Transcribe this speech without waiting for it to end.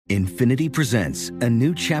Infinity presents a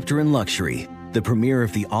new chapter in luxury, the premiere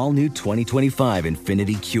of the all-new 2025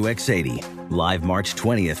 Infinity QX80, live March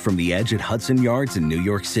 20th from the Edge at Hudson Yards in New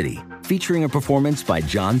York City, featuring a performance by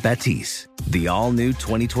John Batiste. The all-new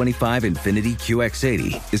 2025 Infinity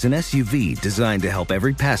QX80 is an SUV designed to help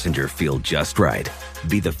every passenger feel just right.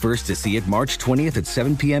 Be the first to see it March 20th at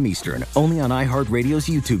 7 p.m. Eastern, only on iHeartRadio's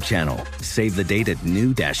YouTube channel. Save the date at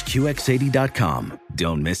new-QX80.com.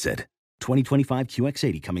 Don't miss it. 2025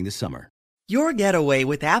 QX80 coming this summer. Your getaway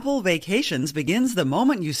with Apple Vacations begins the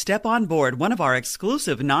moment you step on board one of our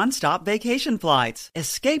exclusive nonstop vacation flights.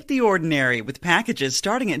 Escape the ordinary with packages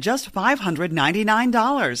starting at just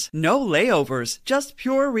 $599. No layovers, just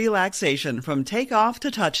pure relaxation from takeoff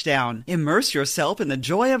to touchdown. Immerse yourself in the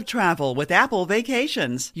joy of travel with Apple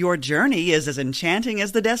Vacations. Your journey is as enchanting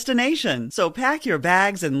as the destination, so pack your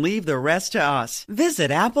bags and leave the rest to us.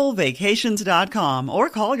 Visit applevacations.com or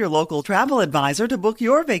call your local travel advisor to book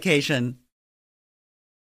your vacation.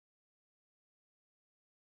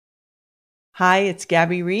 Hi, it's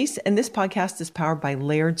Gabby Reese, and this podcast is powered by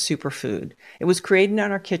Laird Superfood. It was created in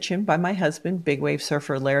our kitchen by my husband, big wave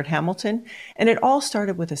surfer Laird Hamilton, and it all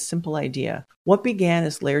started with a simple idea. What began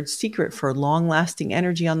as Laird's secret for long-lasting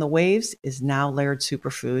energy on the waves is now Laird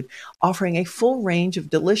Superfood, offering a full range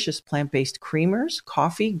of delicious plant-based creamers,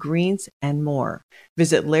 coffee, greens, and more.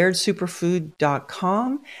 Visit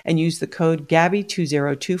lairdsuperfood.com and use the code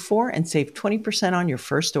GABBY2024 and save 20% on your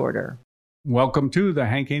first order. Welcome to the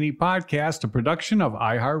Hank Haney Podcast, a production of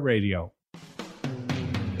iHeartRadio. All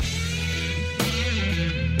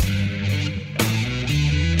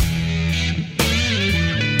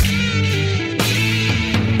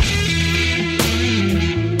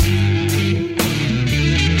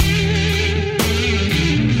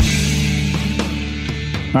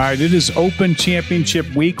right, it is Open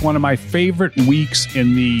Championship Week, one of my favorite weeks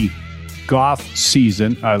in the golf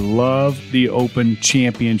season. I love the Open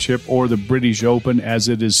Championship, or the British Open as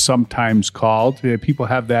it is sometimes called. People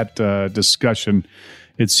have that discussion,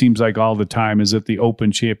 it seems like, all the time. Is it the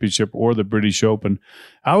Open Championship or the British Open?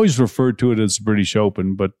 I always refer to it as British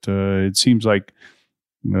Open, but it seems like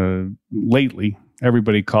lately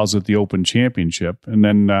everybody calls it the Open Championship. And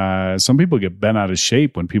then some people get bent out of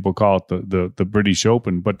shape when people call it the British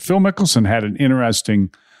Open. But Phil Mickelson had an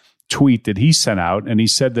interesting tweet that he sent out, and he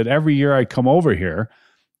said that every year I come over here,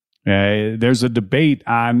 there's a debate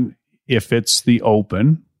on if it's the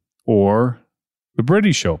Open or the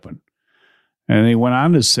British Open. And he went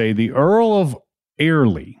on to say the Earl of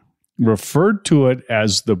Airlie referred to it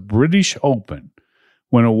as the British Open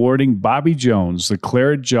when awarding Bobby Jones the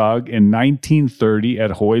Claret Jug in 1930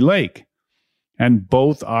 at Hoy Lake, and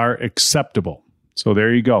both are acceptable. So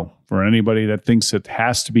there you go. For anybody that thinks it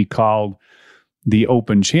has to be called the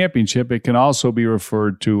Open Championship, it can also be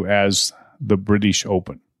referred to as the British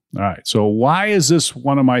Open. All right. So why is this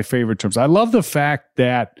one of my favorite terms? I love the fact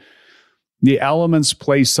that the elements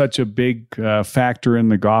play such a big factor in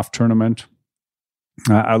the golf tournament.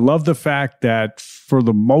 I love the fact that for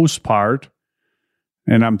the most part,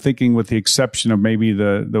 and I'm thinking with the exception of maybe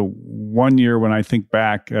the 1 year when I think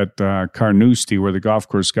back at Carnoustie, where the golf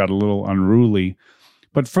course got a little unruly,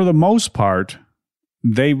 but for the most part,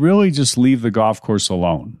 they really just leave the golf course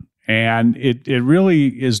alone. And it really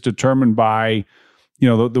is determined by,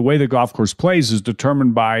 the way the golf course plays is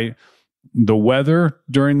determined by the weather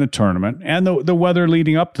during the tournament and the weather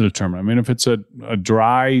leading up to the tournament. I mean, if it's a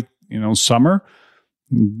dry, summer,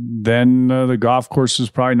 then the golf course is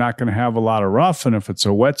probably not going to have a lot of rough. And if it's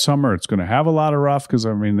a wet summer, it's going to have a lot of rough because,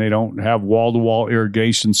 they don't have wall-to-wall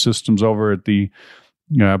irrigation systems over at the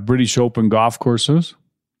British Open golf courses.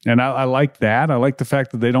 And I like that. I like the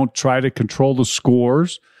fact that they don't try to control the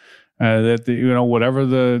scores. Whatever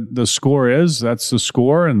the score is, that's the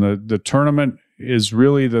score, and the tournament is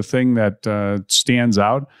really the thing that stands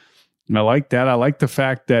out. And I like that. I like the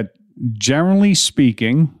fact that, generally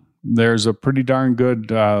speaking, there's a pretty darn good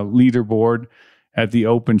leaderboard at the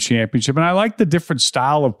Open Championship, and I like the different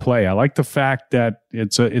style of play. I like the fact that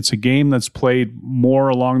it's a game that's played more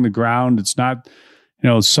along the ground. It's not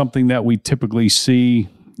something that we typically see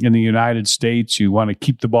in the United States. You want to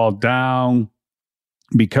keep the ball down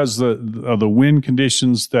because of the wind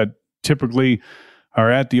conditions that typically are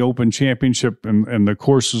at the Open Championship and the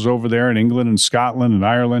courses over there in England and Scotland and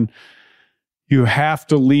Ireland. You have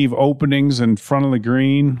to leave openings in front of the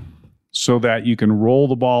green so that you can roll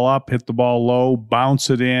the ball up, hit the ball low, bounce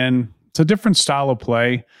it in. It's a different style of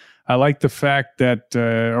play. I like the fact that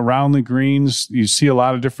around the greens, you see a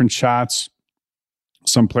lot of different shots.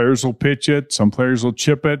 Some players will pitch it. Some players will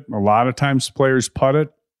chip it. A lot of times players putt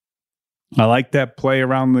it. I like that play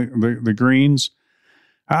around the greens.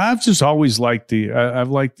 I've just always liked I've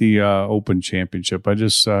liked the Open Championship. I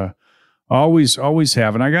just always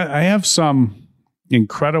have, and I have some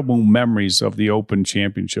incredible memories of the Open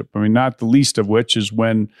Championship. I mean, not the least of which is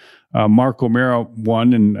when Mark O'Meara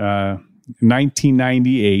won in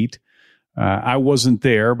 1998. I wasn't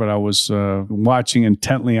there, but I was watching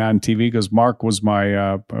intently on TV because Mark was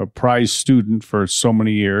my prize student for so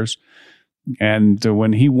many years. And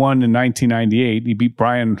when he won in 1998, he beat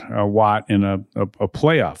Brian Watt in a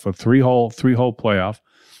playoff, a three-hole playoff.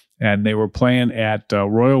 And they were playing at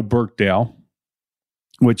Royal Birkdale,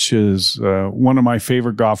 which is one of my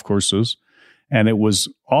favorite golf courses. And it was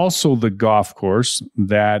also the golf course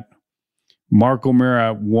that Mark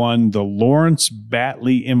O'Meara won the Lawrence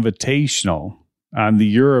Batley Invitational on the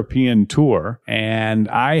European Tour. And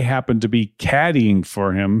I happened to be caddying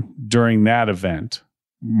for him during that event.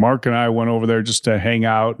 Mark and I went over there just to hang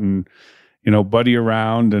out and, buddy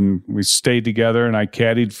around, and we stayed together, and I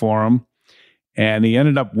caddied for him. And he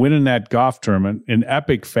ended up winning that golf tournament in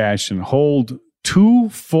epic fashion, holed 2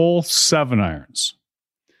 full 7-irons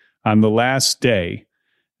on the last day,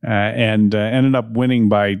 and ended up winning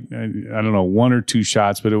by, 1 or 2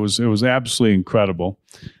 shots, but it was absolutely incredible.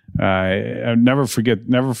 I'll never forget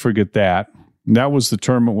that. That was the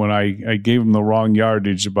tournament when I gave him the wrong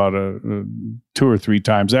yardage about 2 or 3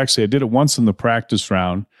 times. Actually, I did it once in the practice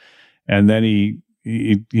round, and then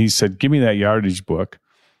he said, "Give me that yardage book."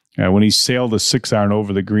 When he sailed a 6-iron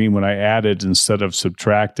over the green, when I added instead of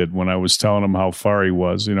subtracted, when I was telling him how far he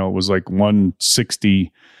was, it was like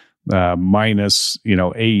 160 minus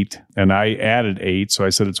 8, and I added 8, so I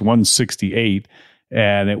said it's 168,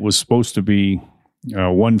 and it was supposed to be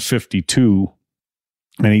 152.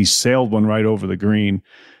 And he sailed one right over the green,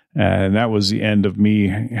 and that was the end of me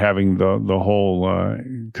having the whole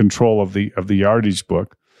control of the yardage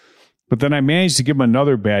book. But then I managed to give him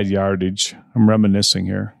another bad yardage. I'm reminiscing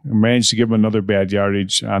here. I managed to give him another bad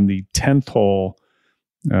yardage on the 10th hole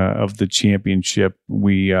of the championship.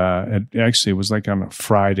 We it was like on a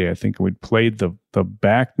Friday, I think. We'd played the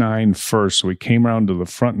back 9 first, so we came around to the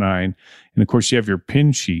front 9, and of course you have your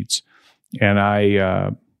pin sheets, and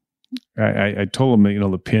I told him that,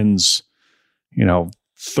 the pin's,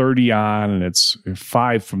 30 on and it's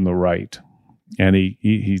 5 from the right. And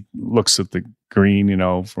he looks at the green,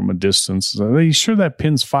 from a distance. Are you sure that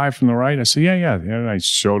pin's 5 from the right? I said, yeah. And I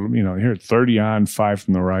showed him, here, 30 on, 5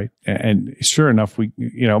 from the right. And sure enough, but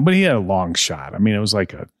he had a long shot. I mean, it was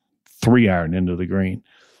like a 3-iron into the green.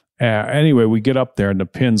 Anyway, we get up there and the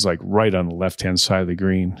pin's like right on the left-hand side of the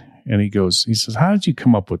green. And he says, "How did you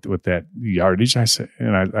come up with that yardage?" I said,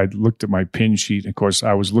 and I looked at my pin sheet. Of course,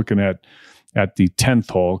 I was looking at the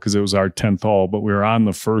 10th hole because it was our 10th hole, but we were on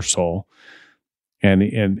the first hole. And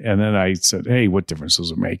then I said, "Hey, what difference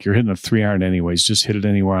does it make? You're hitting a 3-iron anyways. Just hit it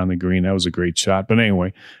anywhere on the green." That was a great shot. But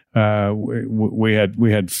anyway, we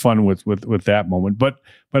had fun with that moment. But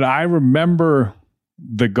I remember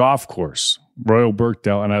the golf course, Royal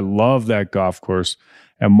Birkdale, and I love that golf course.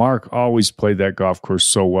 And Mark always played that golf course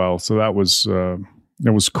so well. So that was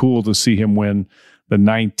it was cool to see him win the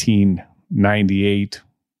 1998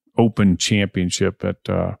 Open Championship at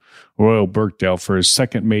Royal Birkdale for his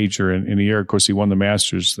second major in a year. Of course, he won the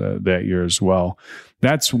Masters that year as well.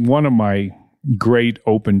 That's one of my great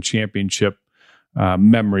Open Championship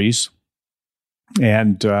memories.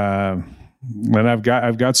 And I've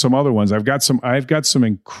got some other ones. I've got some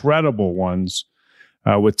incredible ones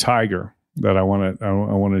with Tiger that I want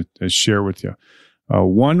to share with you.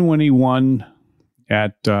 One when he won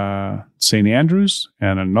at St. Andrews,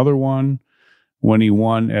 and another one when he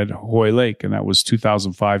won at Hoy Lake, and that was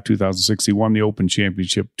 2005, 2006. He won the Open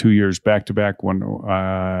Championship 2 years back to back when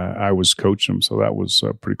I was coaching him. So that was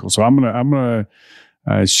pretty cool. So I'm gonna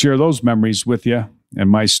share those memories with you and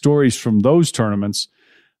my stories from those tournaments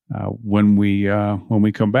when we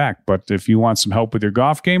come back. But if you want some help with your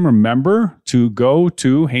golf game, remember to go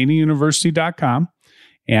to haneyuniversity.com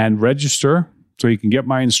and register so you can get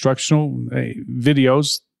my instructional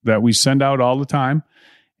videos that we send out all the time,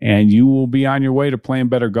 and you will be on your way to playing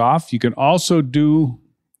better golf. You can also do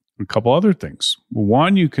a couple other things.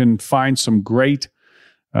 One, you can find some great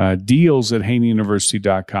deals at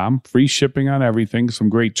haneyuniversity.com, free shipping on everything, some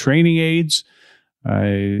great training aids,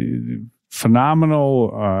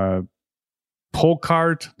 phenomenal pull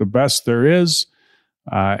cart, the best there is,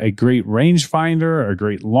 a great rangefinder, a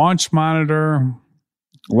great launch monitor,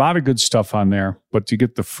 a lot of good stuff on there. But you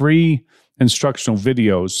get the free instructional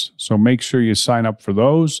videos, so make sure you sign up for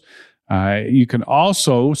those. You can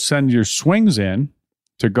also send your swings in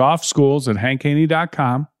to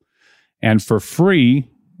golfschools@hankhaney.com, and for free,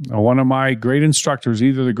 one of my great instructors,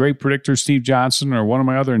 either the great predictor Steve Johnson or one of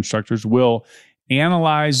my other instructors, will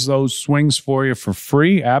analyze those swings for you for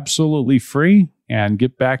free, absolutely free, and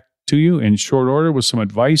get back to you in short order with some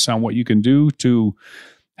advice on what you can do to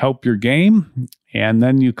help your game. And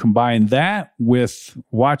then you combine that with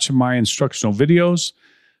watching my instructional videos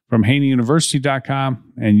from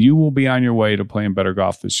HaneyUniversity.com, and you will be on your way to playing better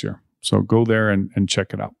golf this year. So go there and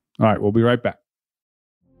check it out. All right, we'll be right back.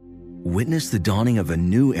 Witness the dawning of a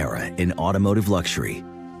new era in automotive luxury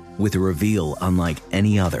with a reveal unlike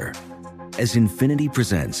any other as Infiniti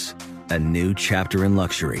presents a new chapter in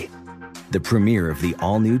luxury, the premiere of the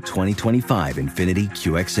all-new 2025 Infiniti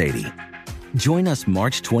QX80. Join us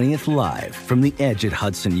March 20th live from the Edge at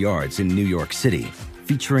Hudson Yards in New York City,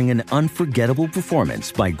 featuring an unforgettable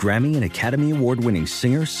performance by Grammy and Academy Award-winning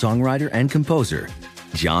singer, songwriter, and composer,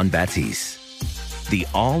 Jon Batiste. The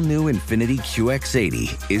all-new Infiniti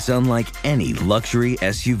QX80 is unlike any luxury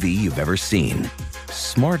SUV you've ever seen.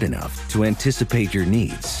 Smart enough to anticipate your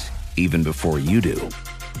needs, even before you do.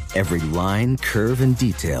 Every line, curve, and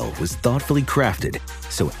detail was thoughtfully crafted,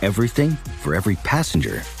 so everything for every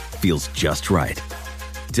passenger feels just right.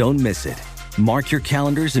 Don't miss it. Mark your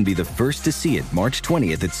calendars and be the first to see it March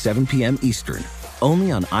 20th at 7 p.m. Eastern,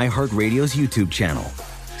 only on iHeartRadio's YouTube channel.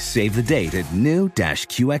 Save the date at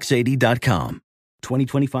new-QX80.com.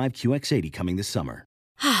 2025 QX80 coming this summer.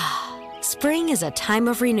 Spring is a time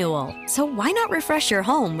of renewal, so why not refresh your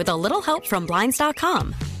home with a little help from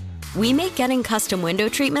Blinds.com? We make getting custom window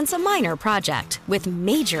treatments a minor project with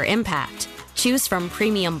major impact. Choose from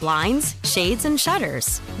premium blinds, shades, and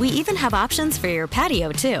shutters. We even have options for your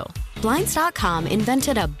patio, too. Blinds.com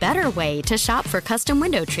invented a better way to shop for custom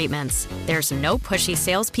window treatments. There's no pushy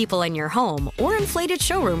salespeople in your home or inflated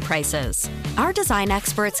showroom prices. Our design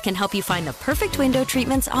experts can help you find the perfect window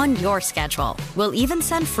treatments on your schedule. We'll even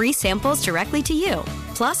send free samples directly to you.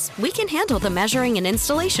 Plus, we can handle the measuring and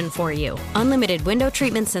installation for you. Unlimited window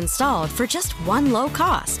treatments installed for just one low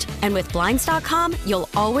cost. And with Blinds.com, you'll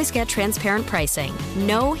always get transparent pricing.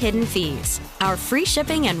 No hidden fees. Our free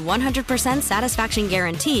shipping and 100% satisfaction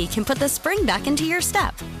guarantee can put the spring back into your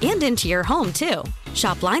step and into your home, too.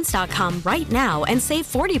 Shop Blinds.com right now and save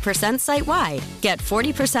 40% site-wide. Get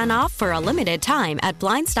 40% off for a limited time at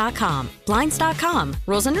Blinds.com. Blinds.com.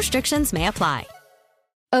 Rules and restrictions may apply.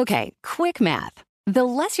 Okay, quick math. The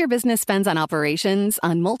less your business spends on operations,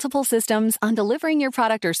 on multiple systems, on delivering your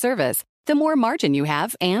product or service, the more margin you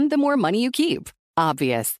have and the more money you keep.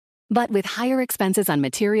 Obvious. But with higher expenses on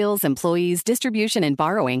materials, employees, distribution, and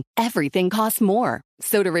borrowing, everything costs more.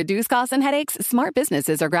 So to reduce costs and headaches, smart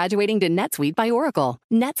businesses are graduating to NetSuite by Oracle.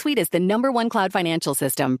 NetSuite is the #1 cloud financial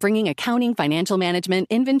system, bringing accounting, financial management,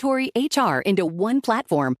 inventory, HR into one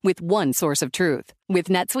platform with one source of truth. With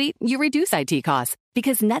NetSuite, you reduce IT costs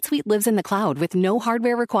because NetSuite lives in the cloud with no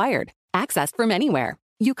hardware required, accessed from anywhere.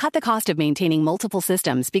 You cut the cost of maintaining multiple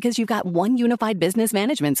systems because you've got one unified business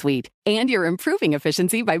management suite. And you're improving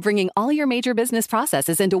efficiency by bringing all your major business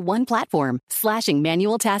processes into one platform, slashing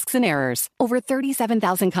manual tasks and errors. Over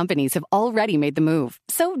 37,000 companies have already made the move.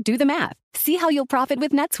 So do the math. See how you'll profit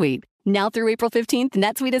with NetSuite. Now through April 15th,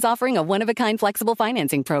 NetSuite is offering a one-of-a-kind flexible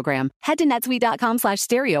financing program. Head to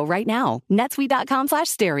netsuite.com/stereo right now.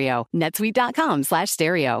 netsuite.com/stereo.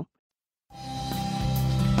 netsuite.com/stereo.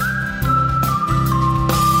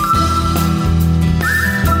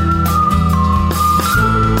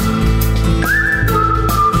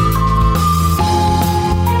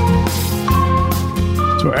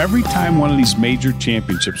 So every time one of these major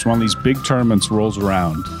championships, one of these big tournaments rolls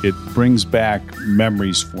around, it brings back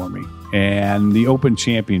memories for me. And the Open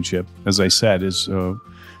Championship, as I said, is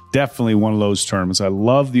definitely one of those tournaments. I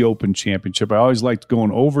love the Open Championship. I always liked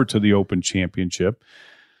going over to the Open Championship.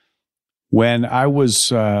 When I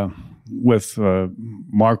was with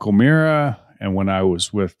Mark O'Meara and when I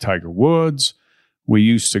was with Tiger Woods, we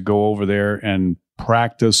used to go over there and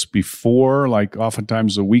practice before, like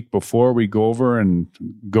oftentimes the week before we go over and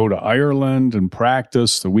go to Ireland and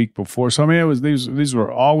practice the week before. So I mean, it was these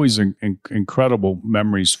were always incredible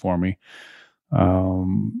memories for me.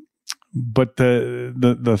 But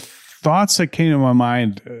the thoughts that came to my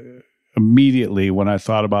mind immediately when I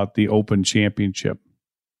thought about the Open Championship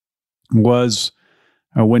was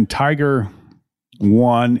when Tiger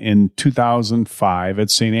won in 2005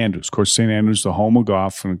 at St. Andrews. Of course, St. Andrews, the home of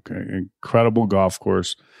golf, an incredible golf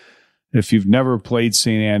course. If you've never played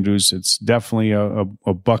St. Andrews, it's definitely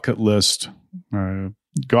a bucket list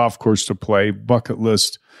golf course to play, bucket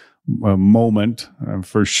list moment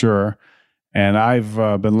for sure. And I've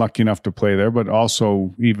been lucky enough to play there, but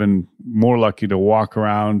also even more lucky to walk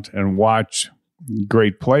around and watch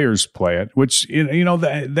great players play it, which,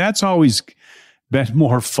 that's always been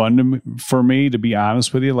more fun for me, to be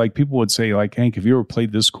honest with you. Like, people would say, like, Hank, have you ever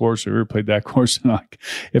played this course or ever played that course? And like,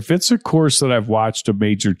 if it's a course that I've watched a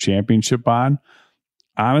major championship on,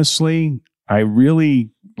 honestly, I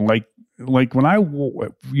really like when I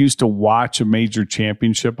used to watch a major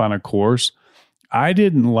championship on a course, I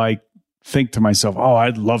didn't think to myself, oh,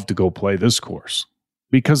 I'd love to go play this course.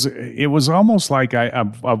 Because it was almost like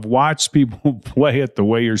I've watched people play it the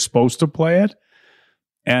way you're supposed to play it,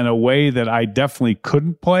 and a way that I definitely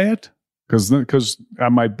couldn't play it. Because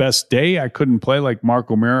on my best day, I couldn't play like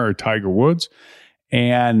Mark O'Meara or Tiger Woods.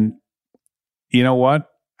 And you know what?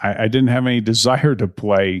 I didn't have any desire to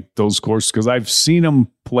play those courses because I've seen them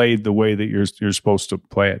played the way that you're supposed to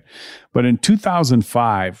play it. But in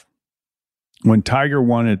 2005, when Tiger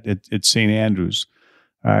won at St. Andrews,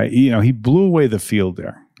 he blew away the field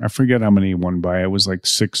there. I forget how many he won by. It was like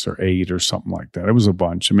 6 or 8 or something like that. It was a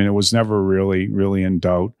bunch. I mean, it was never really, really in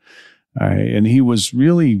doubt. And he was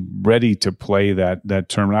really ready to play that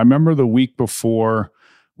tournament. I remember the week before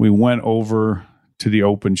we went over to the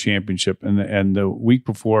Open Championship, and the week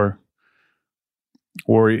before,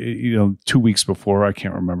 or 2 weeks before, I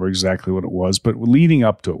can't remember exactly what it was, but leading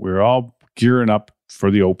up to it, we were all gearing up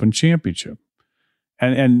for the Open Championship.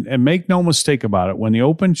 And make no mistake about it, when the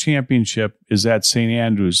Open Championship is at St.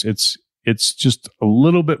 Andrews, it's just a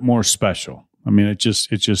little bit more special. I mean, it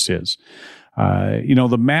just is.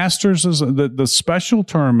 The Masters is the special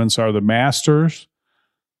tournaments are the Masters.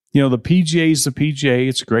 The PGA is the PGA.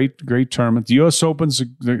 It's a great tournament. The U.S. Open's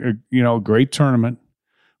a great tournament.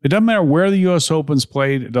 It doesn't matter where the U.S. Open's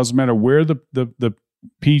played. It doesn't matter where the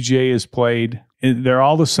PGA is played. They're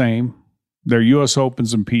all the same. They're U.S.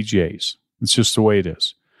 Opens and PGAs. It's just the way it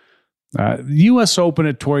is. The U.S. Open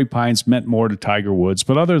at Torrey Pines meant more to Tiger Woods,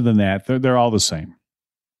 but other than that, they're all the same.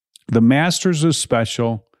 The Masters is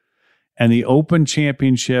special, and the Open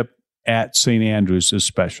Championship at St. Andrews is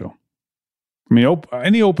special. I mean,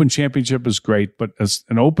 any Open Championship is great, but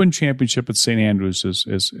an Open Championship at St. Andrews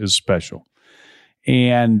is special.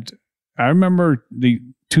 And I remember the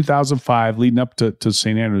 2005 leading up to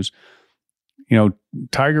St. Andrews.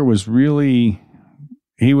 Tiger was really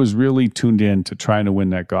tuned in to trying to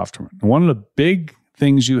win that golf tournament. One of the big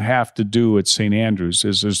things you have to do at St. Andrews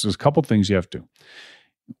is there's a couple things you have to do.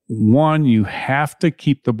 One, you have to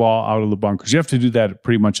keep the ball out of the bunkers. You have to do that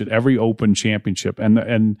pretty much at every Open Championship.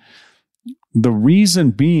 And the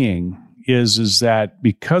reason being is that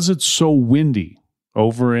because it's so windy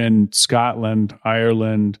over in Scotland,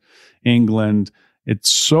 Ireland, England, it's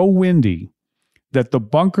so windy that the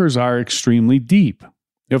bunkers are extremely deep.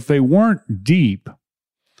 If they weren't deep,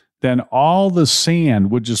 then all the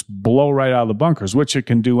sand would just blow right out of the bunkers, which it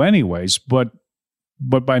can do anyways. But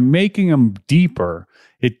by making them deeper,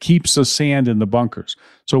 it keeps the sand in the bunkers.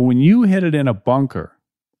 So when you hit it in a bunker,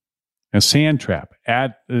 a sand trap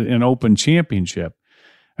at an Open Championship,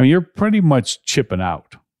 I mean, you're pretty much chipping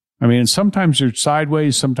out. I mean, sometimes you're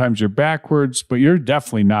sideways, sometimes you're backwards, but you're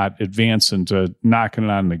definitely not advancing to knocking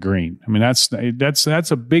it on the green. I mean, that's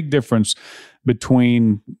a big difference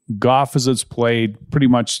between golf as it's played pretty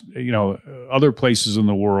much, other places in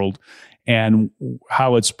the world, and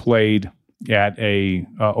how it's played at a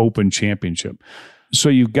Open Championship. So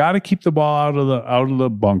you've got to keep the ball out of the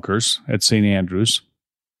bunkers at St. Andrews,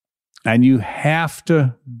 and you have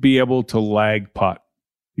to be able to lag putt.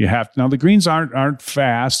 You have to. Now the greens aren't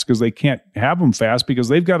fast because they can't have them fast because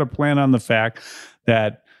they've got to plan on the fact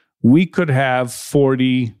that we could have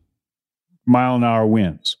 40-mile-an-hour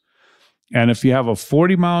winds. And if you have a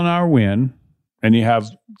 40-mile-an-hour wind and you have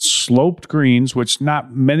sloped greens, which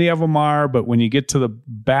not many of them are, but when you get to the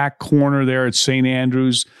back corner there at St.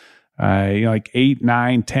 Andrews, like 8,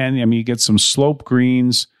 9, 10, I mean, you get some sloped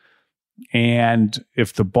greens. And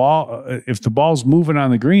if the ball's moving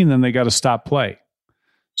on the green, then they got to stop play.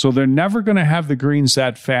 So they're never going to have the greens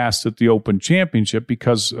that fast at the Open Championship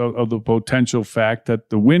because of the potential fact that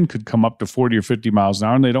the wind could come up to 40 or 50 miles an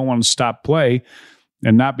hour, and they don't want to stop play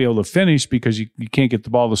and not be able to finish because you can't get the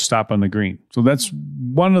ball to stop on the green. So that's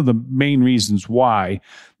one of the main reasons why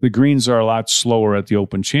the greens are a lot slower at the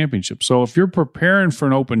Open Championship. So if you're preparing for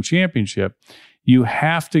an Open Championship, you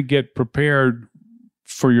have to get prepared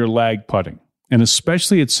for your lag putting. And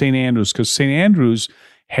especially at St. Andrews, because St. Andrews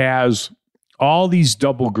has all these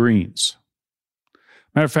double greens.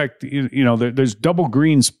 Matter of fact, there's double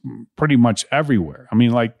greens pretty much everywhere. I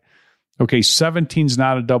mean, like, okay, 17's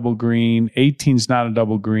not a double green, 18's not a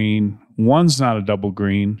double green, 1's not a double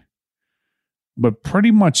green, but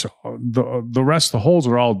pretty much the rest of the holes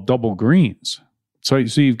are all double greens. So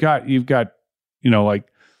you've got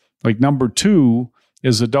like number 2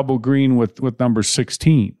 is a double green with number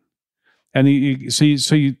 16. And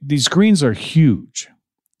these greens are huge,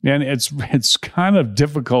 and it's kind of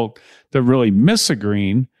difficult to really miss a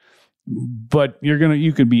green. But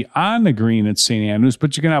you could be on the green at St. Andrews,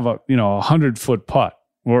 but you can have a 100-foot putt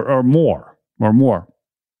or more.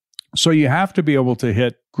 So you have to be able to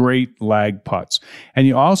hit great lag putts, and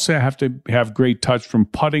you also have to have great touch from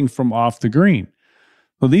putting from off the green.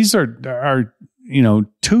 So these are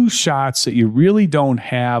two shots that you really don't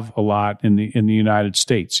have a lot in the United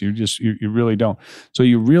States. You really don't. So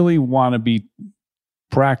you really want to be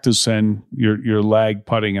practicing your lag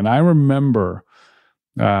putting. And I remember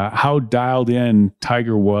how dialed in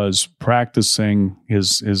Tiger was practicing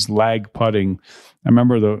his lag putting. I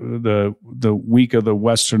remember the week of the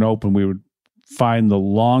Western Open, we would find the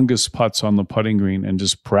longest putts on the putting green and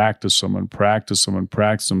just practice them.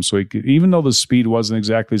 So he could, even though the speed wasn't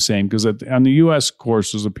exactly the same, because on the U.S.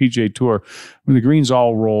 courses, the PGA Tour, when the greens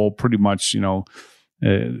all roll pretty much, 11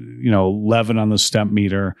 on the stemp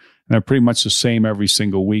meter, and they're pretty much the same every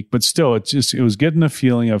single week. But still, it was getting the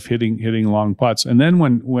feeling of hitting long putts. And then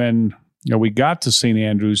when we got to St.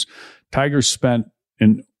 Andrews, Tiger spent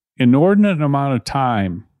an inordinate amount of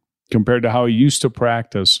time compared to how he used to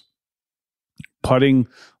practice putting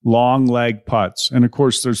long leg putts. And of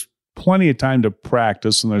course, there's plenty of time to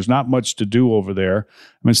practice, and there's not much to do over there.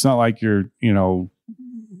 I mean, it's not like it's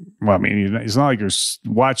not like you're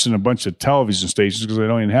watching a bunch of television stations, because they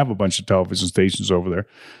don't even have a bunch of television stations over there.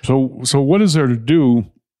 So what is there to do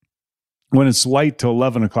when it's light till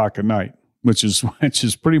 11 o'clock at night, which is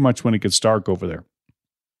pretty much when it gets dark over there?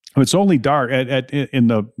 It's only dark in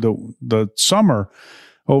the summer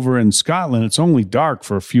over in Scotland. It's only dark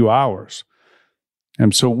for a few hours.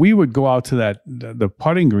 And so we would go out to the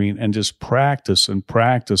putting green and just practice and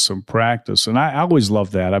practice and practice. And I always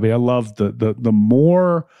loved that. I mean, I loved the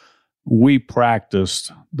more we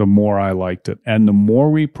practiced, the more I liked it. And the more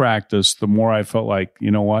we practiced, the more I felt like, you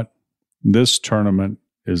know what? This tournament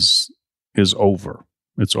is over.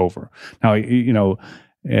 It's over. Now,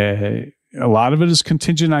 a lot of it is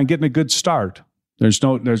contingent on getting a good start. There's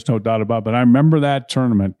no doubt about it. But I remember that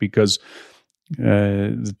tournament because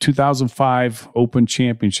the 2005 Open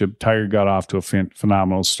Championship, Tiger got off to a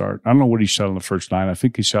phenomenal start. I don't know what he shot on the first 9. I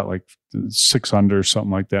think he shot like 6 under or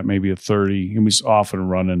something like that, maybe a 30. He was off and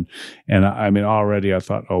running. And I mean, already I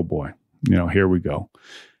thought, oh boy, here we go.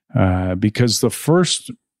 Because the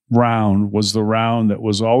first round was the round that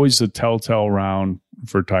was always the telltale round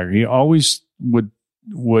for Tiger. He always would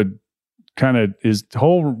kind of, his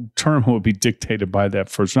whole term would be dictated by that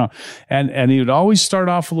first round. And he would always start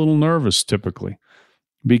off a little nervous, typically,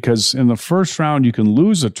 because in the first round, you can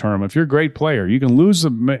lose a term. If you're a great player, you can lose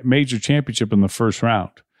the major championship in the first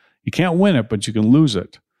round. You can't win it, but you can lose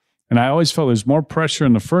it. And I always felt there's more pressure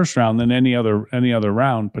in the first round than any other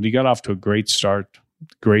round, but he got off to a great start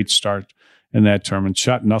in that tournament.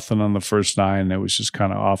 Shot nothing on the first 9. It was just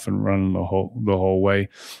kind of off and running the whole way.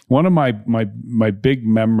 One of my big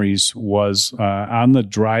memories was on the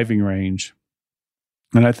driving range,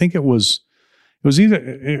 and I think it was either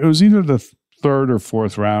the 3rd or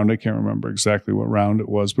 4th round. I can't remember exactly what round it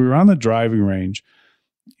was. We were on the driving range,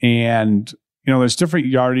 and there's different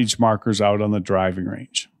yardage markers out on the driving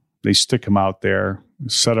range. They stick them out there,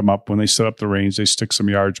 set them up. When they set up the range, they stick some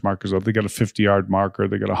yardage markers up. They got a 50-yard marker.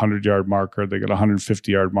 They got a 100-yard marker. They got a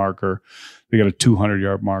 150-yard marker. They got a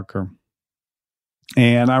 200-yard marker.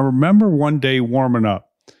 And I remember one day warming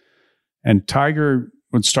up, and Tiger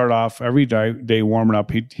would start off every day warming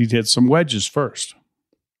up. He'd hit some wedges first.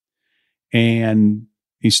 And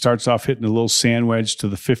he starts off hitting a little sand wedge to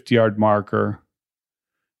the 50-yard marker.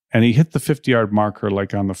 And he hit the 50-yard marker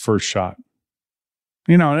like on the first shot.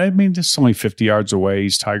 I mean, just only 50 yards away.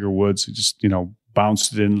 He's Tiger Woods. He just,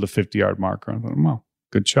 bounced it into the 50-yard marker. I thought, well,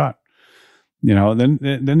 good shot.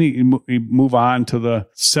 Then he move on to the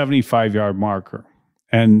 75-yard marker.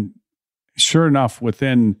 And sure enough,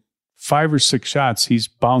 within 5 or 6 shots, he's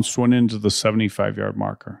bounced one into the 75-yard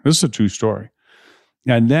marker. This is a true story.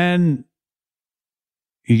 And then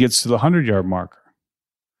he gets to the 100-yard marker.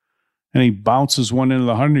 And he bounces one into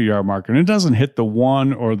the 100-yard marker. And it doesn't hit the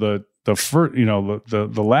 1 or the first,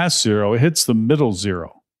 the last 0, it hits the middle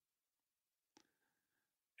 0.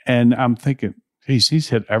 And I'm thinking, geez, he's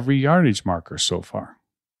hit every yardage marker so far.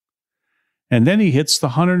 And then he hits the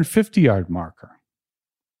 150-yard marker.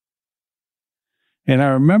 And I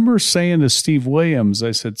remember saying to Steve Williams, I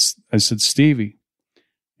said, Stevie,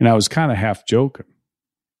 and I was kind of half joking.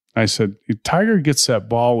 I said, if Tiger gets that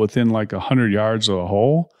ball within like 100 yards of the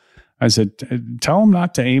hole, I said, tell him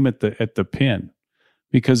not to aim at the pin.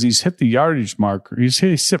 Because he's hit the yardage marker. He's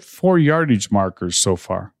hit 4 yardage markers so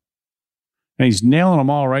far. And he's nailing them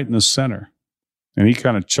all right in the center. And he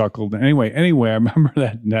kind of chuckled. Anyway, I remember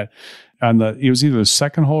that it was either the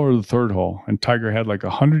second hole or the third hole, and Tiger had like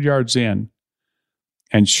 100 yards in.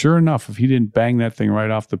 And sure enough, if he didn't bang that thing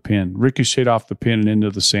right off the pin, ricocheted off the pin and into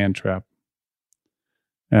the sand trap,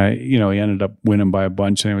 he ended up winning by a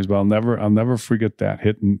bunch. Anyways, but I'll never forget that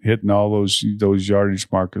hitting all those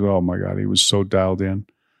yardage markers. Oh my God, he was so dialed in.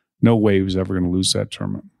 No way he was ever going to lose that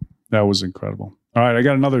tournament. That was incredible. All right, I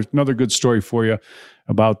got another good story for you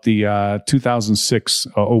about the 2006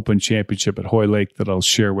 Open Championship at Hoylake that I'll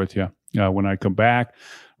share with you when I come back.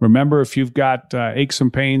 Remember, if you've got aches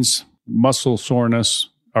and pains, muscle soreness,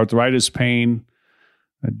 arthritis pain,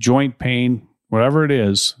 joint pain, whatever it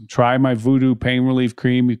is, try my Voodoo Pain Relief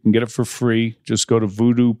Cream. You can get it for free. Just go to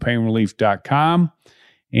voodoopainrelief.com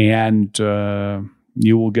and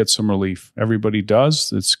you will get some relief. Everybody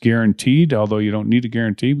does. It's guaranteed, although you don't need a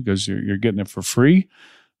guarantee because you're getting it for free.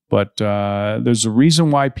 But there's a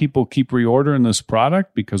reason why people keep reordering this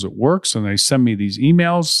product, because it works. And they send me these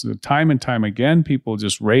emails time and time again, people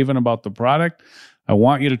just raving about the product. I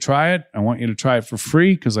want you to try it. I want you to try it for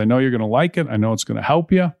free because I know you're going to like it. I know it's going to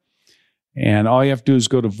help you. And all you have to do is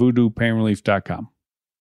go to voodoopainrelief.com.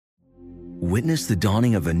 Witness the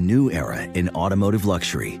dawning of a new era in automotive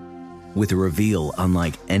luxury with a reveal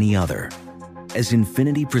unlike any other as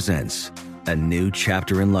Infiniti presents a new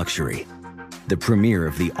chapter in luxury, the premiere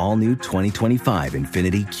of the all-new 2025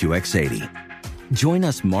 Infiniti QX80. Join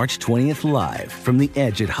us March 20th live from the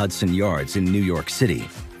Edge at Hudson Yards in New York City,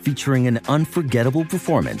 featuring an unforgettable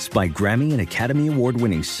performance by Grammy and Academy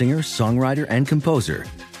Award-winning singer, songwriter, and composer,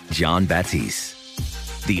 Jon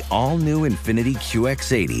Batiste. The all-new Infiniti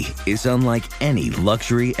QX80 is unlike any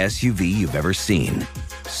luxury SUV you've ever seen.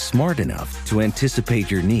 Smart enough to anticipate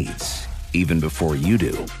your needs, even before you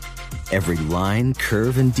do. Every line,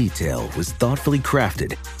 curve, and detail was thoughtfully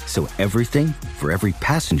crafted, so everything for every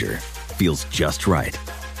passenger feels just right.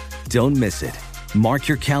 Don't miss it. Mark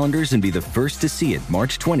your calendars and be the first to see it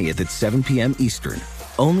March 20th at 7 p.m. Eastern,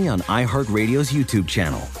 only on iHeartRadio's YouTube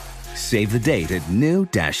channel. Save the date at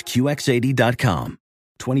new-QX80.com.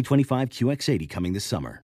 2025 QX80 coming this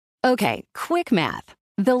summer. Okay, quick math.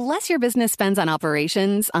 The less your business spends on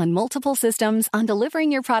operations, on multiple systems, on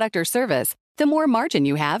delivering your product or service, the more margin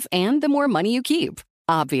you have and the more money you keep.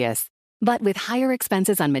 Obvious. But with higher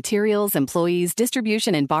expenses on materials, employees,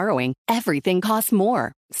 distribution, and borrowing, everything costs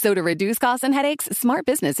more. So to reduce costs and headaches, smart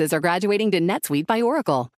businesses are graduating to NetSuite by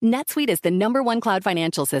Oracle. NetSuite is the #1 cloud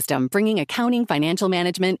financial system, bringing accounting, financial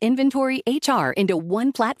management, inventory, HR into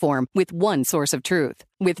one platform with one source of truth.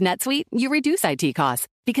 With NetSuite, you reduce IT costs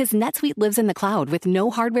because NetSuite lives in the cloud with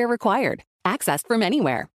no hardware required, accessed from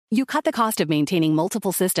anywhere. You cut the cost of maintaining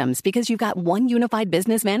multiple systems because you've got one unified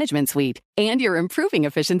business management suite. And you're improving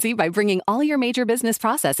efficiency by bringing all your major business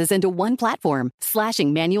processes into one platform,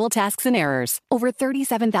 slashing manual tasks and errors. Over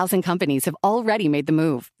 37,000 companies have already made the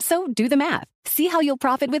move. So do the math. See how you'll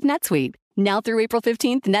profit with NetSuite. Now through April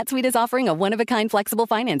 15th, NetSuite is offering a one-of-a-kind flexible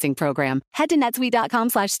financing program. Head to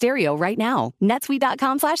netsuite.com/stereo right now.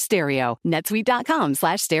 netsuite.com/stereo.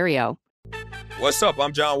 netsuite.com/stereo. What's up?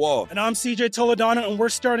 I'm John Wall. And I'm CJ Toledano, and we're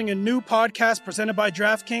starting a new podcast presented by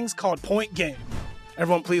DraftKings called Point Game.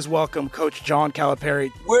 Everyone, please welcome Coach John Calipari.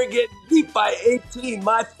 We're getting beat by 18.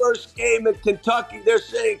 My first game in Kentucky, they're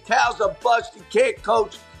saying Cal's a bust. He can't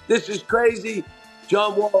coach. This is crazy.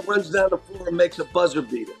 John Wall runs down the floor and makes a buzzer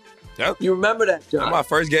beater. Yep. You remember that, John? That's my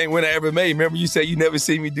first game win I ever made. Remember you said you never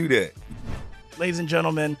seen me do that. Ladies and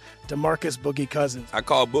gentlemen, DeMarcus Boogie Cousins. I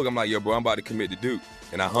called Boog. I'm like, yo, bro, I'm about to commit to Duke.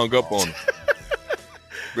 And I hung up on him.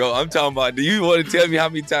 Bro, I'm talking about, do you want to tell me how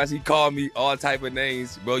many times he called me all type of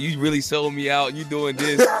names? Bro, you really sold me out. You doing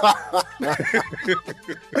this.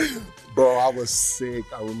 Bro, I was sick.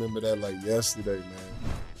 I remember that like yesterday,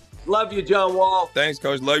 man. Love you, John Wall. Thanks,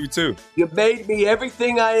 Coach. Love you, too. You made me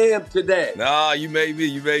everything I am today. Nah, you made me.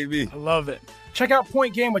 You made me. I love it. Check out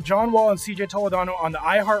Point Game with John Wall and CJ Toledano on the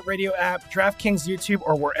iHeartRadio app, DraftKings YouTube,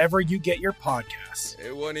 or wherever you get your podcasts.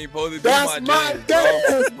 It wasn't even supposed to be That's my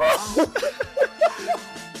dance, bro.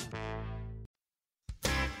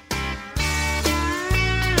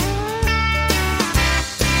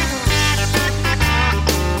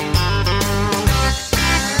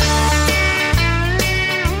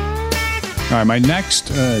 All right, my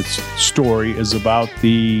next story is about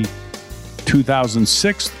the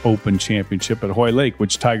 2006 Open Championship at Hoylake,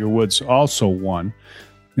 which Tiger Woods also won,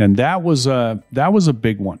 and that was a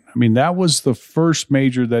big one. I mean, that was the first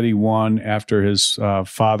major that he won after his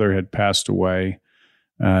father had passed away.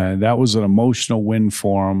 That was an emotional win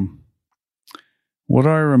for him. What do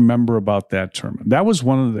I remember about that tournament? That was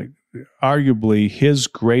one of the arguably his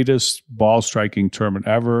greatest ball striking tournament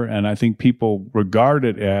ever, and I think people regard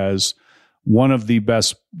it as one of the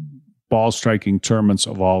best ball striking tournaments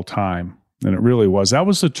of all time. And it really was. That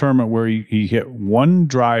was the tournament where he hit one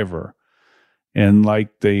driver in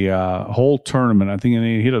like the whole tournament. I think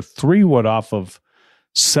he hit a 3-wood off of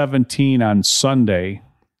 17 on Sunday,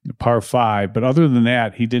 par 5. But other than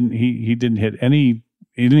that, he didn't hit any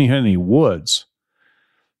woods.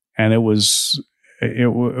 And it was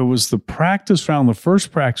the practice round, the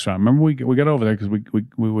first practice round. Remember, we got over there because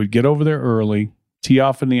we would get over there early, tee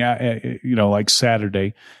off in the like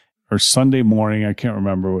Saturday or Sunday morning. I can't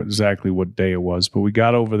remember exactly what day it was, but we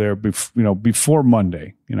got over there before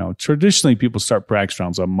Monday. Traditionally people start practice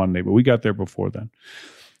rounds on Monday, but we got there before then.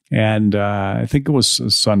 And I think it was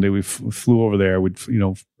Sunday. We flew over there. We'd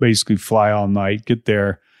basically fly all night, get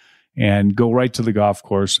there, and go right to the golf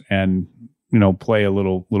course and play a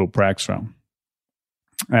little practice round.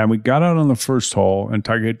 And we got out on the first hole, and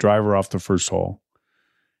Tiger hit driver off the first hole.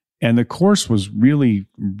 And the course was really,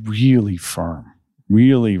 really firm,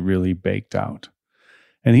 really, really baked out.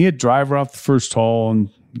 And he hit driver off the first hole and,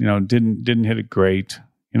 didn't hit it great.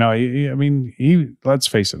 Let's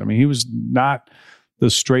face it. He was not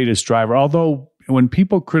the straightest driver. Although when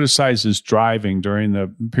people criticize his driving during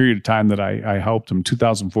the period of time that I helped him,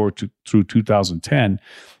 2004 through 2010,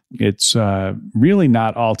 it's really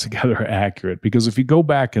not altogether accurate, because if you go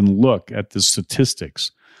back and look at the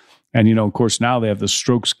statistics, and, of course, now they have the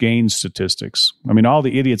strokes gained statistics. All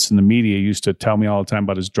the idiots in the media used to tell me all the time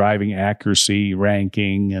about his driving accuracy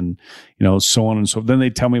ranking and, so on and so forth. Then they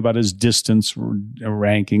tell me about his distance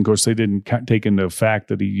ranking. Of course, they didn't take into fact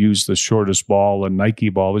that he used the shortest ball, a Nike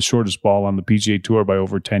ball, the shortest ball on the PGA Tour by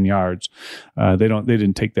over 10 yards. They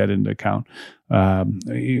didn't take that into account.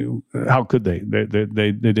 How could they?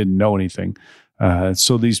 They didn't know anything.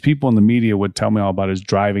 So these people in the media would tell me all about his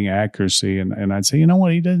driving accuracy, and I'd say, you know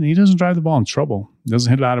what, he doesn't drive the ball in trouble. He doesn't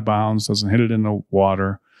hit it out of bounds, doesn't hit it in the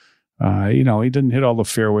water. He didn't hit all the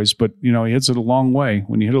fairways, but he hits it a long way.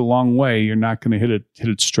 When you hit it a long way, you're not going to hit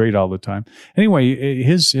it straight all the time. Anyway,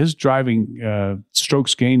 his driving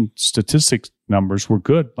strokes gained statistics numbers were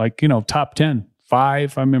good, like top 10,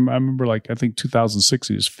 5. I remember I think 2006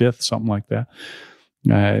 he was 5th, something like that.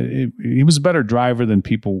 He was a better driver than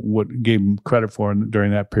people gave him credit for during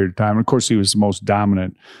that period of time. And of course, he was the most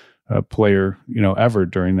dominant player, ever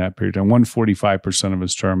during that period of time. Won 45% of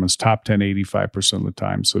his tournaments, top 10, 85% of the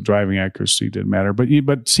time. So driving accuracy didn't matter.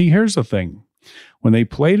 But see, here's the thing. When they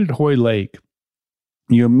played at Hoy Lake,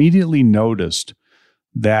 you immediately noticed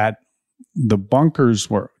that the bunkers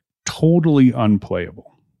were totally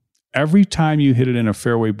unplayable. Every time you hit it in a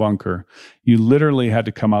fairway bunker, you literally had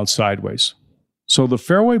to come out sideways. So the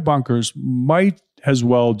fairway bunkers might as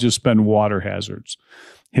well just been water hazards.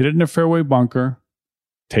 Hit it in a fairway bunker,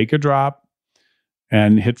 take a drop,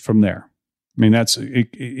 and hit from there. That's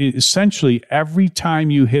essentially every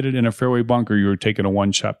time you hit it in a fairway bunker, you were taking a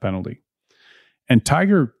one-shot penalty. And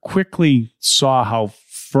Tiger quickly saw how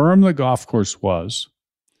firm the golf course was,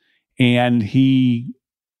 and he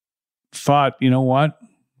thought, you know what?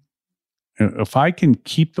 If I can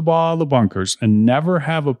keep the ball out of the bunkers and never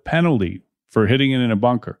have a penalty for hitting it in a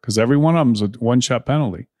bunker, because every one of them is a one-shot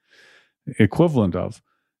penalty, equivalent of.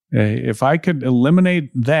 If I could eliminate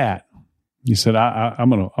that, he said, I'm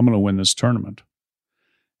gonna win this tournament.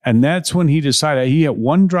 And that's when he decided. He hit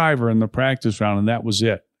one driver in the practice round, and that was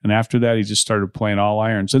it. And after that, he just started playing all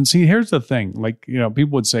irons. And see, here's the thing: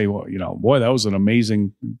 people would say, well, boy, that was an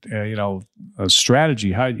amazing, a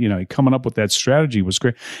strategy. How coming up with that strategy was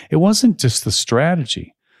great. It wasn't just the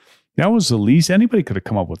strategy. That was the least anybody could have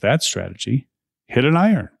come up with that strategy. Hit an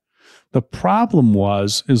iron. The problem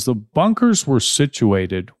is the bunkers were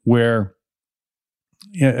situated where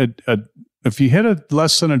if you hit a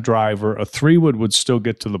less than a driver, a 3-wood would still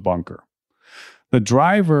get to the bunker. The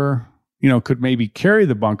driver, could maybe carry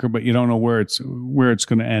the bunker, but you don't know where it's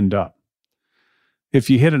going to end up. If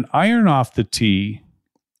you hit an iron off the tee,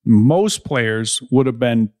 most players would have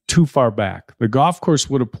been too far back. The golf course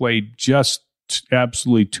would have played just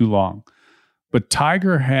absolutely too long. But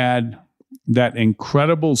Tiger had that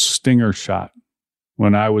incredible stinger shot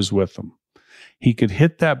when I was with him. He could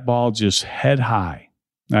hit that ball just head high.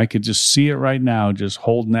 I could just see it right now, just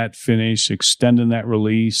holding that finish, extending that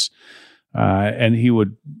release. And he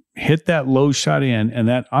would hit that low shot in, and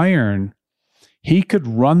that iron, he could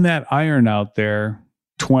run that iron out there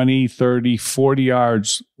 20, 30, 40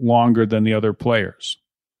 yards longer than the other players.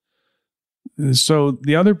 So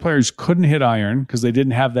the other players couldn't hit iron because they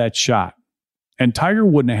didn't have that shot. And Tiger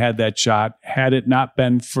wouldn't have had that shot had it not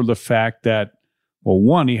been for the fact that, well,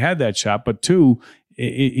 one, he had that shot, but two,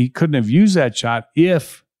 he couldn't have used that shot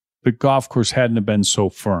if the golf course hadn't have been so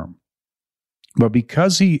firm. But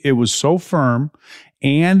because it was so firm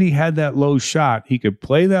and he had that low shot, he could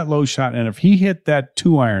play that low shot. And if he hit that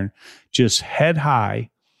 2-iron just head high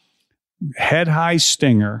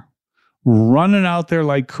stinger, running out there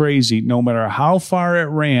like crazy, no matter how far it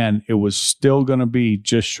ran, it was still going to be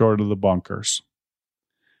just short of the bunkers.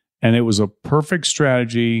 And it was a perfect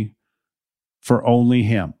strategy for only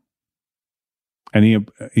him. And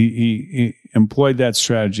he employed that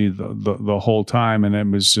strategy the whole time, and it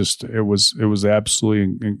was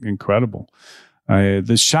absolutely incredible.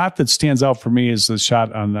 The shot that stands out for me is the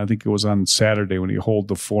shot on, I think it was on Saturday, when he holed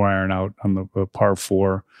the 4-iron out on the par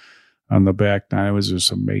 4 on the back nine. It was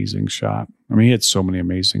just an amazing shot. I mean, he had so many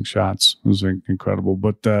amazing shots. It was incredible.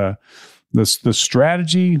 But the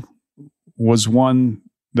strategy was one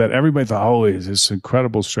that everybody thought, oh, it's this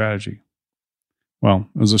incredible strategy. Well,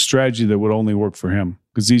 it was a strategy that would only work for him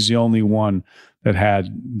because he's the only one that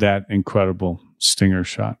had that incredible stinger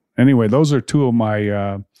shot. Anyway, those are two of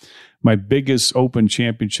my biggest Open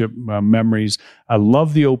Championship memories. I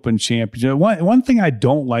love the Open Championship. One thing I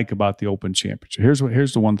don't like about the Open Championship,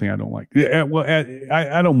 here's the one thing I don't like. Well,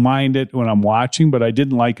 I don't mind it when I'm watching, but I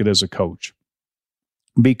didn't like it as a coach.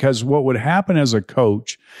 Because what would happen as a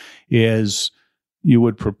coach is you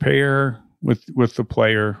would prepare with the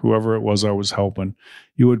player, whoever it was I was helping.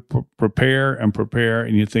 You would prepare,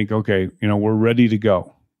 and you think, okay, we're ready to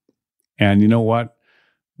go. And you know what?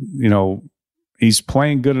 He's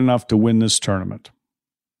playing good enough to win this tournament.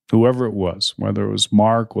 Whoever it was, whether it was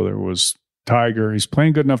Mark, whether it was Tiger, he's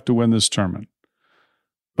playing good enough to win this tournament.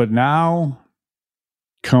 But now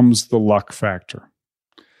comes the luck factor.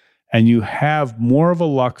 And you have more of a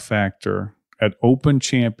luck factor at Open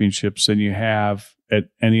Championships than you have at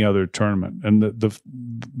any other tournament. And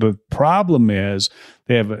the problem is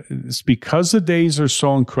it's because the days are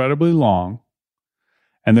so incredibly long,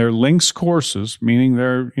 and they're links courses, meaning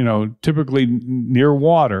they're, typically near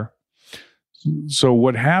water. So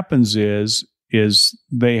what happens is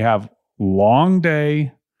they have long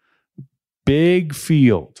day, big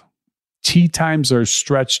field. Tee times are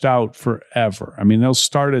stretched out forever. I mean, they'll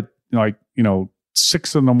start at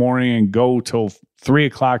 6 a.m. and go till 3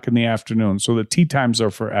 o'clock in the afternoon. So the tee times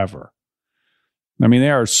are forever. I mean,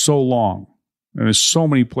 they are so long. And there's so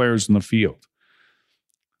many players in the field.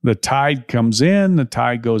 The tide comes in, the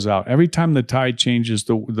tide goes out. Every time the tide changes,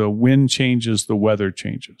 the wind changes, the weather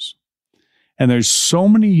changes. And there's so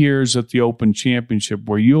many years at the Open Championship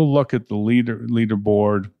where you'll look at the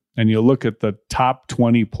leaderboard and you'll look at the top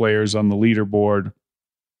 20 players on the leaderboard,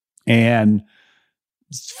 and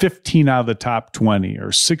 15 out of the top 20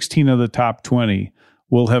 or 16 of the top 20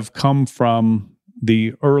 will have come from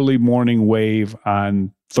the early morning wave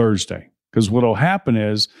on Thursday. Because what will happen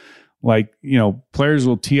is, players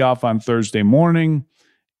will tee off on Thursday morning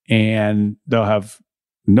and they'll have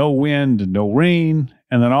no wind and no rain.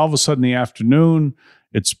 And then all of a sudden in the afternoon,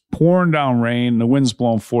 it's pouring down rain. The wind's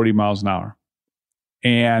blowing 40 miles an hour.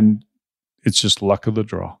 And it's just luck of the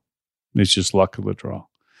draw. It's just luck of the draw.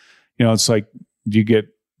 It's like, do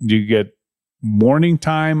you get morning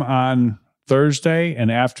time on Thursday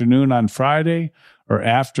and afternoon on Friday, or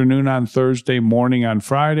afternoon on Thursday, morning on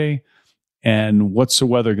Friday? And what's the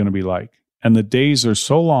weather going to be like? And the days are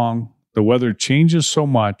so long, the weather changes so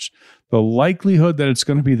much, the likelihood that it's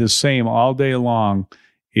going to be the same all day long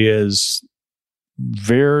is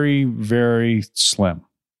very, very slim.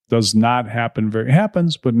 Does not happen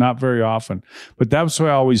happens, but not very often. But that's what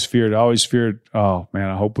I always feared. I always feared, oh man,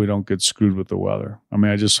 I hope we don't get screwed with the weather. I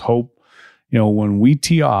mean, I just hope, when we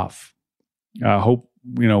tee off, I hope,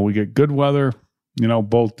 we get good weather,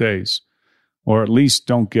 both days, or at least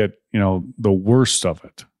don't get, the worst of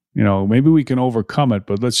it. Maybe we can overcome it,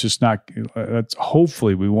 but let's just not,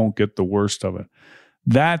 hopefully we won't get the worst of it.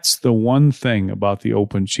 That's the one thing about the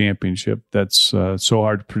Open Championship that's so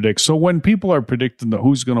hard to predict. So when people are predicting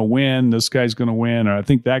who's going to win, this guy's going to win, or I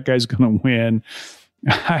think that guy's going to win,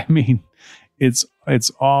 I mean, it's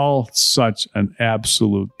all such an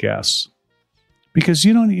absolute guess. Because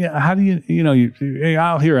how do you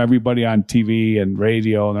I'll hear everybody on TV and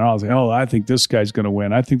radio, and they're all saying, oh, I think this guy's going to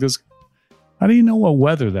win. I think this. How do you know what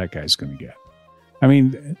weather that guy's going to get? I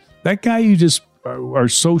mean, that guy you just are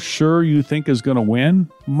so sure you think is going to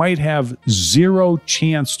win might have zero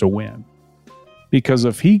chance to win. Because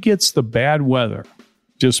if he gets the bad weather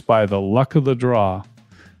just by the luck of the draw,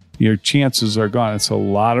 your chances are gone. It's a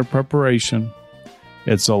lot of preparation.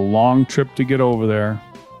 It's a long trip to get over there.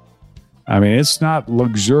 I mean, it's not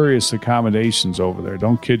luxurious accommodations over there.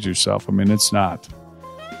 Don't kid yourself. I mean, it's not.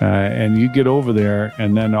 And you get over there,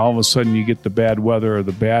 and then all of a sudden you get the bad weather or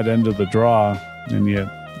the bad end of the draw, and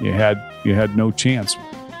you had no chance,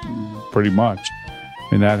 pretty much.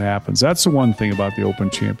 And that happens. That's the one thing about the Open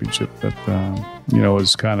Championship that,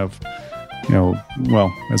 is kind of,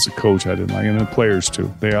 well, as a coach, I didn't like it. And the players,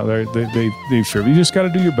 too. They fear. You just got to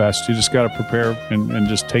do your best. You just got to prepare and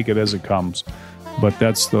just take it as it comes. But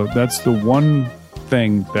that's the one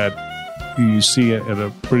thing that you see at a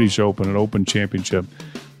British Open, an Open Championship.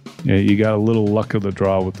 Yeah, you got a little luck of the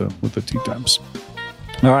draw with the tee times.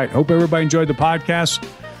 All right. Hope everybody enjoyed the podcast.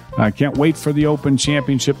 I can't wait for the Open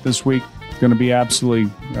Championship this week. It's going to be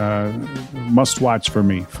absolutely must watch for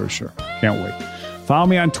me, for sure. Can't wait. Follow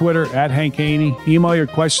me on Twitter at Hank Haney. Email your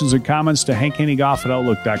questions and comments to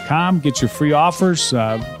hankhanegolf@outlook.com. Get your free offers.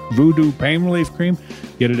 Voodoo Pain Relief Cream.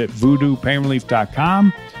 Get it at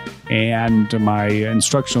voodoopainrelief.com. And my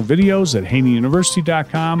instructional videos at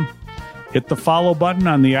haneyuniversity.com. Hit the follow button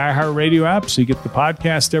on the iHeartRadio app so you get the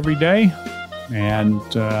podcast every day. And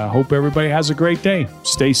hope everybody has a great day.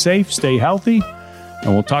 Stay safe, stay healthy,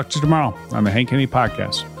 and we'll talk to you tomorrow on the Hank Haney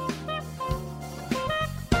Podcast.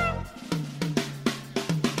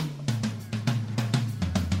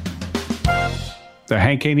 The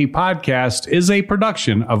Hank Haney Podcast is a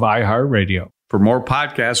production of iHeartRadio. For more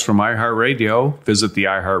podcasts from iHeartRadio, visit the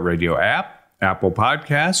iHeartRadio app, Apple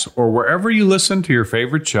Podcasts, or wherever you listen to your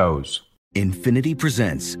favorite shows. Infiniti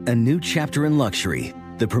presents a new chapter in luxury,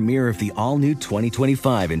 the premiere of the all-new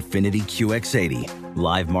 2025 Infiniti QX80,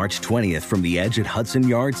 live March 20th from the Edge at Hudson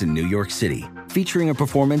Yards in New York City, featuring a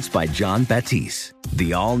performance by John Batiste.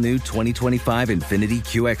 The all-new 2025 Infiniti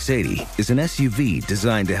QX80 is an SUV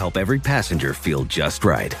designed to help every passenger feel just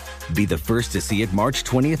right. Be the first to see it March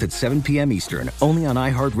 20th at 7 p.m. Eastern, only on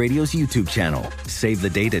iHeartRadio's YouTube channel. Save the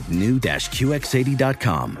date at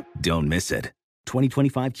new-QX80.com. Don't miss it.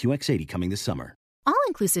 2025 QX80 coming this summer.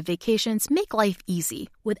 All-inclusive vacations make life easy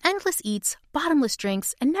with endless eats, bottomless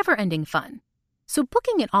drinks, and never-ending fun. So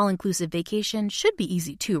booking an all-inclusive vacation should be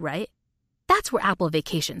easy too, right? That's where Apple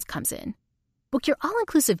Vacations comes in. Book your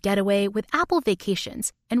all-inclusive getaway with Apple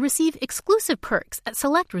Vacations and receive exclusive perks at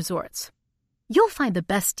select resorts. You'll find the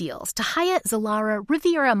best deals to Hyatt Zilara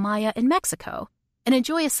Riviera Maya in Mexico and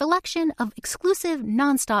enjoy a selection of exclusive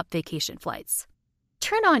nonstop vacation flights.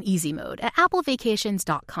 Turn on easy mode at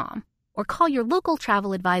applevacations.com or call your local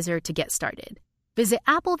travel advisor to get started. Visit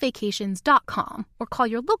applevacations.com or call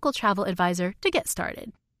your local travel advisor to get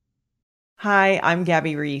started. Hi, I'm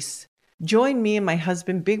Gabby Reese. Join me and my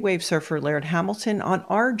husband, big wave surfer Laird Hamilton, on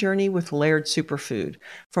our journey with Laird Superfood.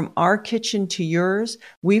 From our kitchen to yours,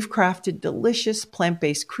 we've crafted delicious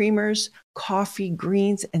plant-based creamers, coffee,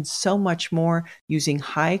 greens, and so much more using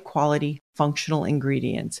high-quality functional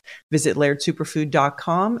ingredients. Visit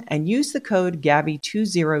lairdsuperfood.com and use the code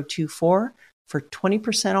GABBY2024 for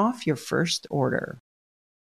 20% off your first order.